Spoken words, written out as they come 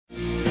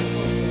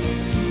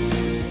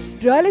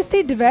Real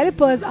estate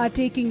developers are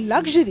taking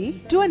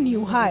luxury to a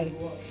new high.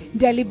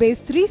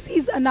 Delhi-based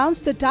 3Cs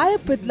announced a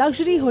tie-up with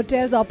luxury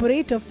hotels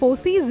operator Four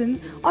Seasons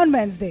on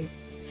Wednesday.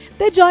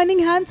 They're joining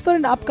hands for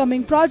an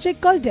upcoming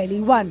project called Delhi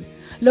One.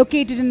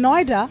 Located in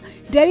Noida,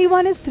 Delhi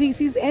One is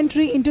 3C's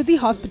entry into the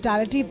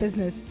hospitality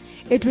business.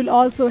 It will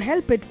also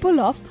help it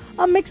pull off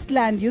a mixed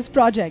land use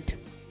project.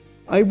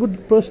 I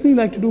would personally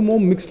like to do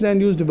more mixed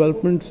land use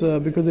developments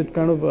because it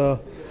kind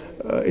of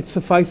it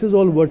suffices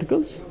all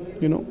verticals,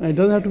 and it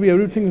doesn't have to be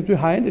everything to be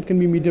high end. It can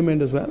be medium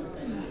end as well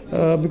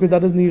because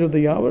that is the need of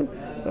the hour.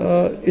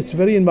 It's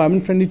very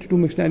environment friendly to do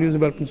mixed land use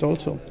developments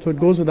also, so it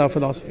goes with our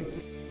philosophy.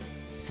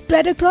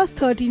 Spread across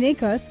 13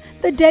 acres,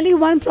 the Delhi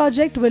One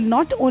project will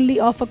not only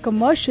offer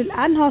commercial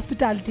and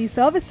hospitality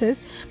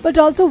services but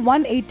also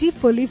 180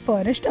 fully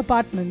furnished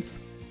apartments.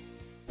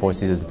 Four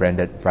Seasons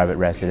branded private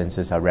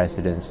residences are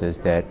residences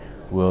that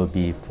will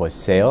be for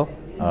sale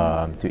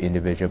to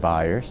individual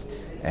buyers,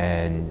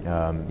 and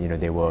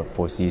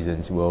Four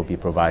Seasons will be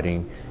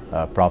providing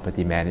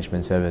property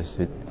management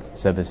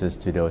services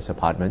to those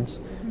apartments,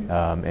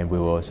 and we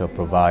will also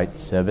provide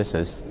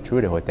services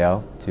through the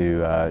hotel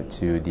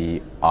to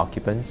the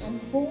occupants.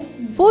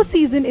 Four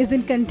Seasons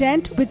isn't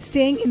content with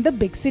staying in the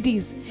big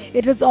cities.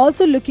 It is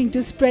also looking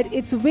to spread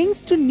its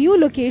wings to new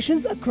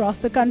locations across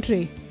the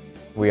country.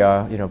 We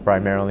are,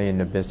 primarily in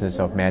the business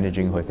of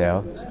managing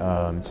hotels.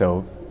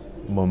 So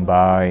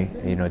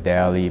Mumbai,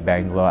 Delhi,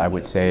 Bangalore, I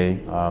would say,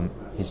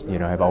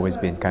 have always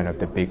been kind of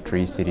the big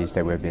three cities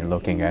that we've been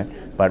looking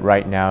at. But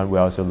right now, we're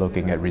also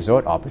looking at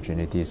resort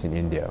opportunities in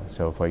India.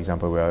 So, for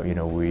example, we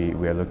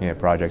are looking at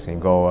projects in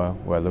Goa.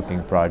 We're looking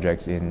at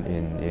projects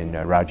in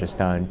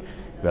Rajasthan.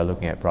 We're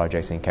looking at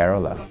projects in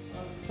Kerala.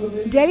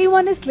 Delhi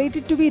One is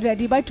slated to be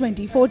ready by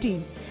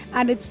 2014,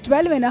 and its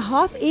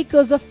 12.5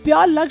 acres of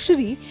pure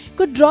luxury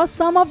could draw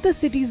some of the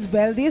city's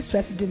wealthiest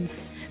residents.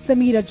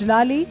 Sameera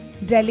Jalali,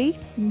 Delhi,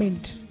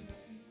 Mint.